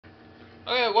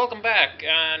Okay, welcome back,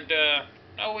 and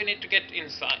now we need to get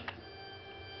inside.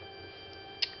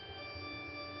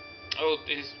 Oh,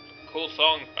 this is a cool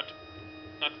song, but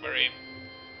not very...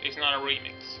 It's not a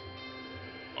remix.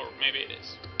 Or maybe it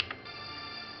is.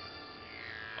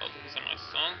 Oh, this is a nice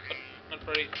song, but not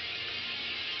very...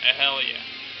 hell yeah.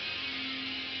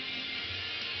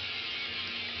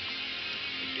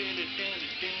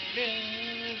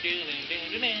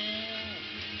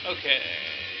 Okay,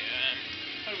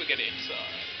 how do we get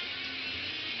inside?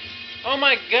 Oh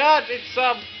my god, it's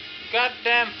a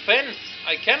goddamn fence!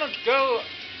 I cannot go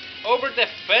over the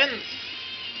fence!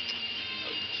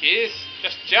 Oh jeez,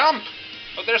 just jump!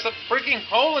 Oh, there's a freaking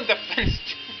hole in the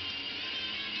fence!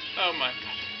 Oh my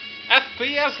god.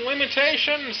 FPS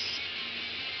limitations!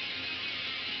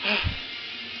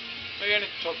 Maybe I need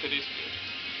to talk to this dude.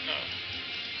 No.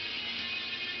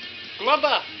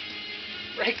 Glubber!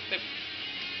 Break the...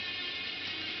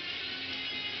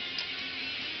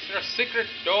 Is there a secret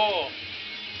door?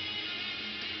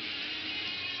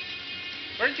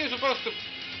 Weren't you supposed to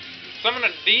summon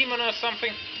a demon or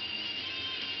something?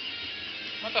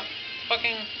 What the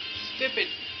fucking stupid...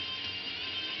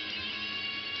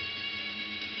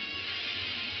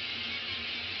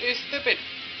 It's stupid.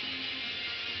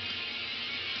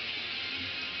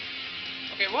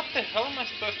 Okay, what the hell am I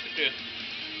supposed to do?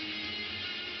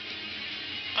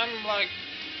 I'm like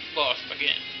lost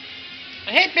again.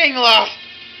 I hate being lost!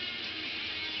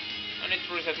 I need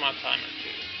to reset my timer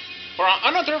too. For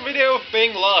another video of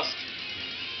being lost.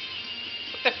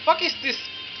 What the fuck is this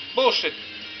bullshit?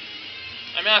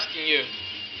 I'm asking you.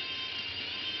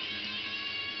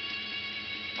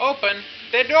 Open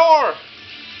the door!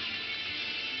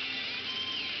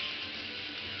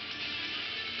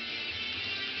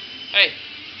 Hey,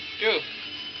 you.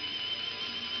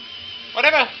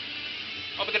 Whatever!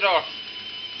 Open the door.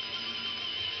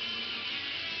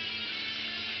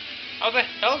 How the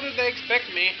hell do they expect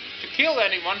me to kill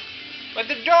anyone when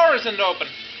the door isn't open?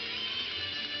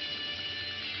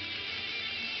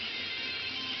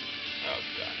 Oh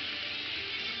god.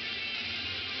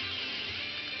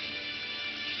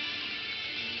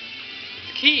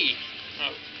 The key.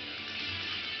 Oh.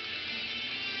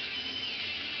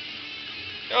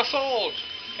 The assault.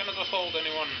 Cannot assault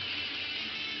anyone.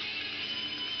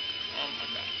 Oh my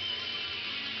god.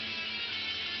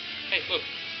 Hey, look.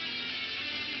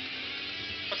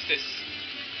 What's this?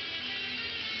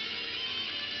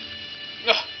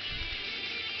 Ugh.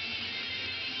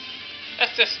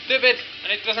 That's just stupid,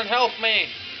 and it doesn't help me.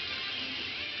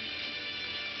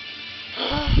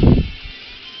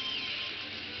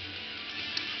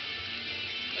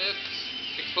 Let's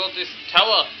explode this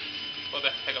tower for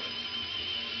the heck of it.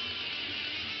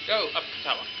 Go up the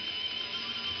tower.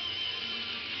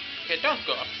 Okay, don't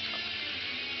go up the tower.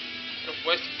 You're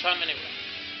wasting time anyway.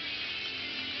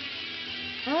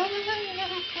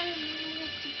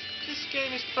 This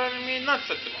game is driving me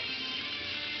nuts at the moment.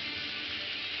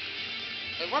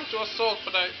 I want to assault,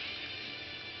 but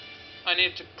I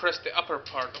need to press the upper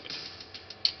part of it.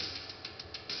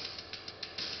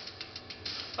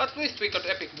 At least we got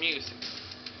epic music.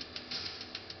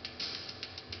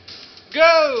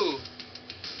 Go!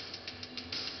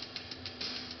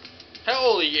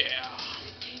 Hell yeah!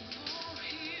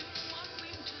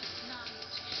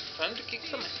 Time to kick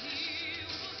some ass.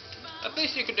 At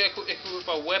least you could equip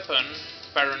a weapon,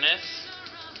 Baroness.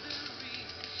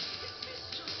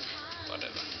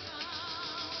 Whatever.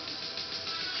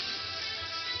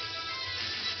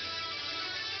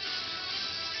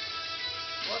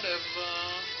 Whatever.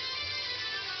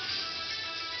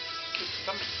 Kick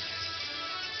some ass.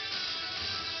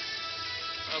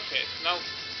 Okay, now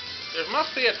there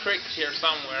must be a trick here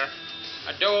somewhere.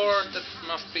 A door that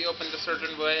must be opened a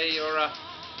certain way, or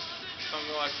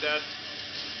something like that.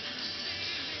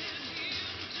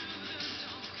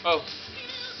 Oh.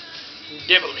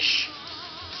 Devilish.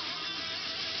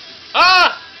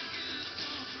 Ah!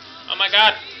 Oh my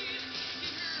god.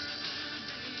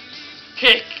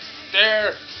 Kick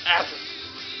their asses.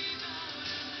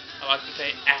 I like to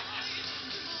say ass.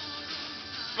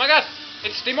 Oh my god.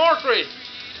 It's Demordrey.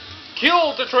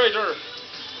 Kill the traitor.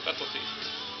 That was easy.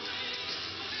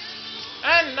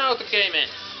 And now the game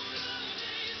ends.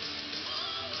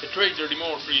 The traitor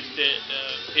Demordrey is dead.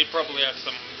 He probably has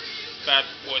some bad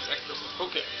voice actor, but who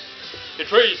cares? The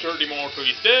traitor Demordrey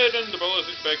is dead, and the palace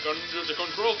is back under the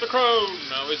control of the crown.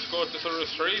 Now his court is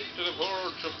straight to the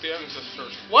forge of the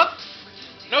ancestors. What?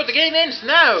 No, the game ends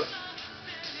now!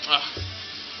 Ah.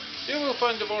 You will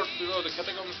find the vault below the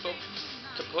catacombs of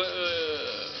the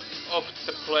place. Of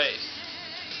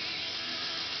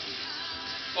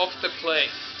the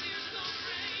place.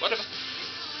 Whatever.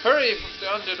 Hurry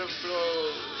under the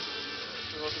floor.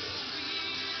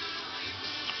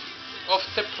 Of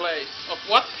the place. Of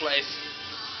what place?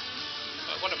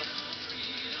 Whatever.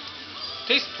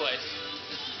 This place.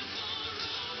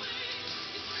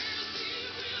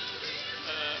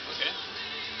 Okay.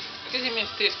 I guess he means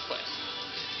this place.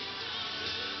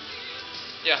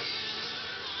 Yeah.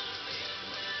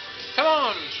 Come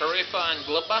on, Sharifa and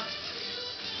Glubba.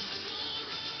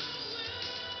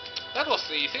 That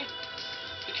was easy.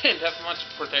 He didn't have much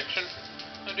protection.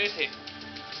 How did he?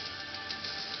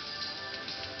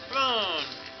 Come on.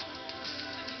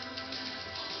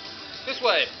 This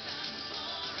way.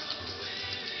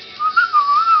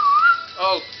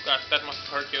 Oh god, that must have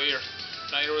hurt your ears.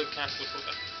 Now you really can't whistle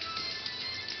that.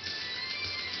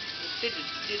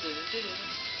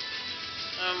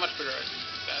 Much better at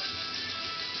that.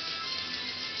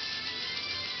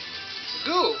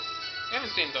 Goo! You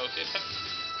haven't seen those yet, have you?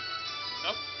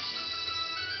 Nope.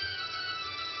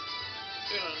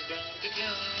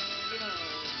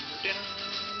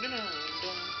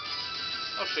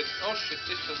 Oh shit,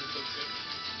 this doesn't look good.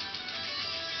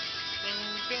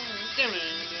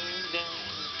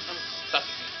 I'm stuck.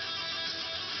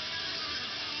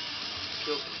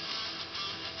 Killed him.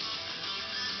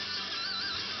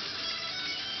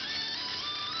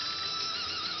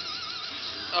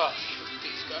 Oh, shoot,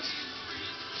 these guys.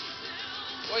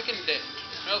 Awake and dead.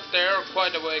 Well, they're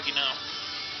quite awake now.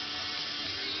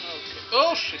 Okay.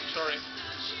 Oh shit, sorry.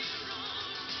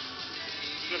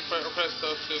 Just press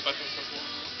those two buttons at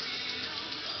once.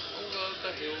 Over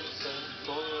the hills and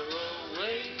far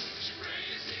away.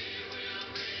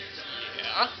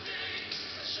 Yeah.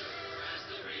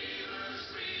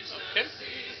 Okay.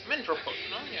 Mentor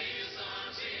potion, oh yeah.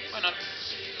 Why not?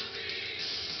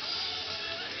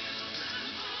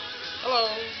 Hello.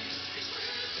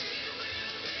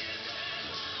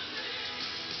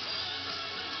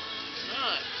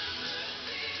 Nice.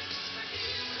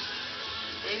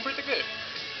 Doing pretty good.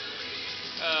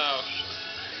 Oh shit.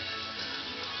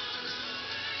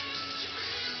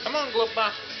 Come on, Glubba.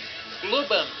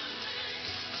 Glubben.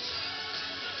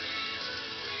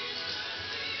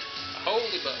 A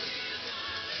holy bug.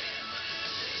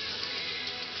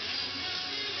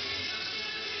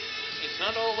 It's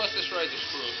not always the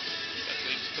straightest route that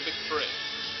leads to victory.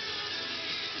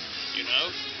 You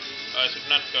know, I should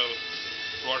not go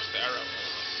towards the arrow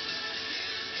always.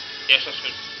 Yes, I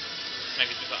should. Make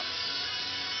it up.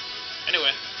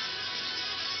 Anyway.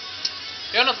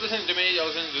 You're not listening to me, you're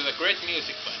listening to the great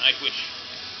music by Nightwish.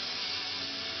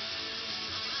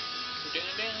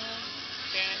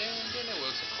 Well,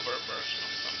 it's a cover version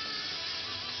of something.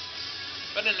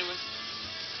 But anyway.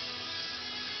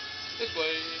 This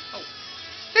way. Oh.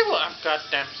 People have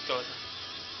goddamn skeleton.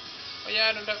 Oh yeah,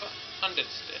 I don't have undead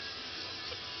still.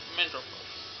 It's a mentor box.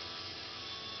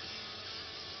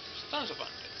 There's tons of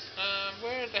undeads.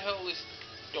 Where the hell is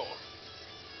the door?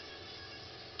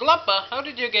 Glappa, how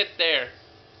did you get there?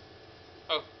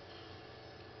 Oh.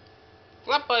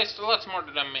 Glappa is a lot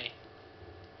smarter than me.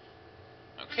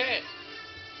 Okay.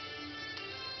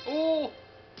 Ooh!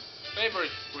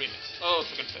 Favorite remix. Oh,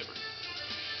 second favorite.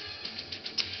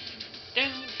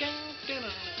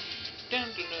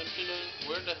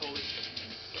 Where the hell is the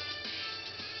door?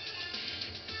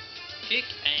 Kick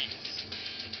ass.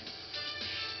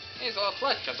 It's a lot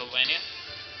like Castlevania.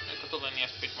 Castlevania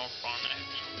is a bit more fun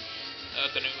actually.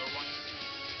 The newer one.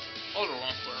 Older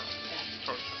ones were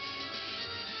torture.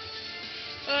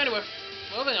 Anyway,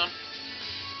 moving on.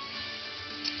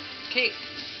 Kick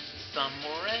some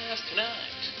more ass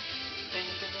tonight.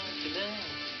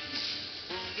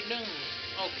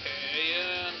 Okay,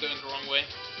 I'm going the wrong way.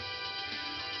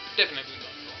 Definitely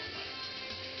going the wrong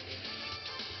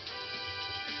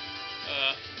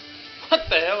way. What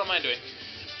the hell am I doing?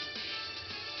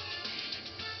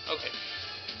 Okay.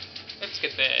 Let's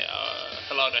get the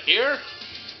hell out of here.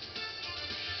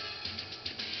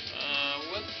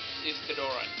 What is the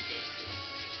door I need to go through?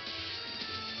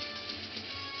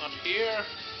 Not here.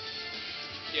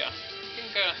 Yeah, I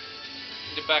think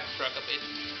the backtrack a bit.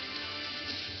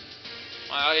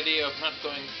 My idea of not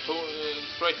going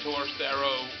straight towards the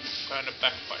arrow kind of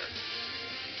backfired.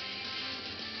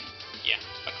 Yeah,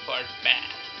 backfired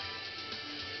bad.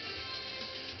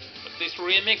 But this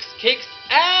remix kicks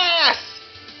ass!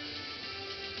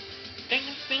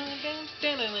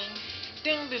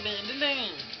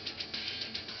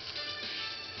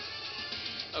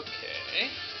 Okay.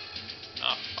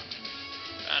 Oh fuck.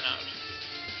 Ran out.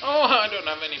 Oh, I don't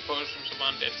have any potions of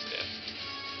undead still.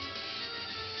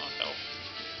 Oh hell.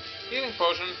 Healing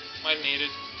potion, might need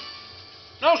it.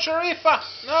 No, Sharifa!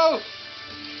 No!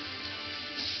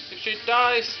 If she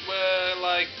dies, well,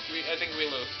 like, I think we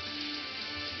lose.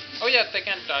 Oh yeah, they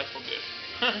can't die for good.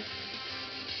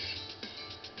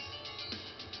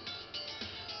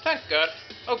 Thank God.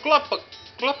 Oh,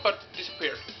 Gloppa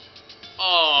disappeared.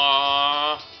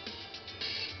 Aww.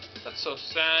 That's so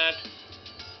sad.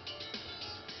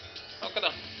 Oh,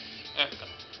 kato. Kato.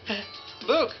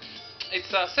 Look!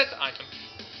 It's a set item.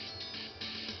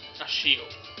 A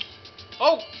shield.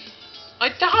 Oh! I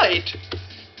died!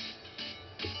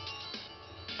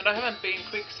 And I haven't been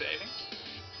quick saving.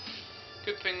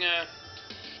 Good thing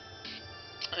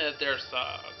there's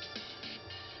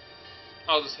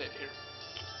autosave here.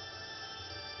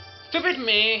 Stupid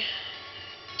me!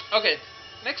 Okay,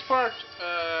 next part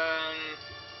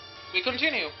we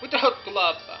continue without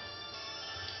Gloppa.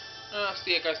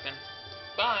 See you guys then.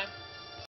 Bye!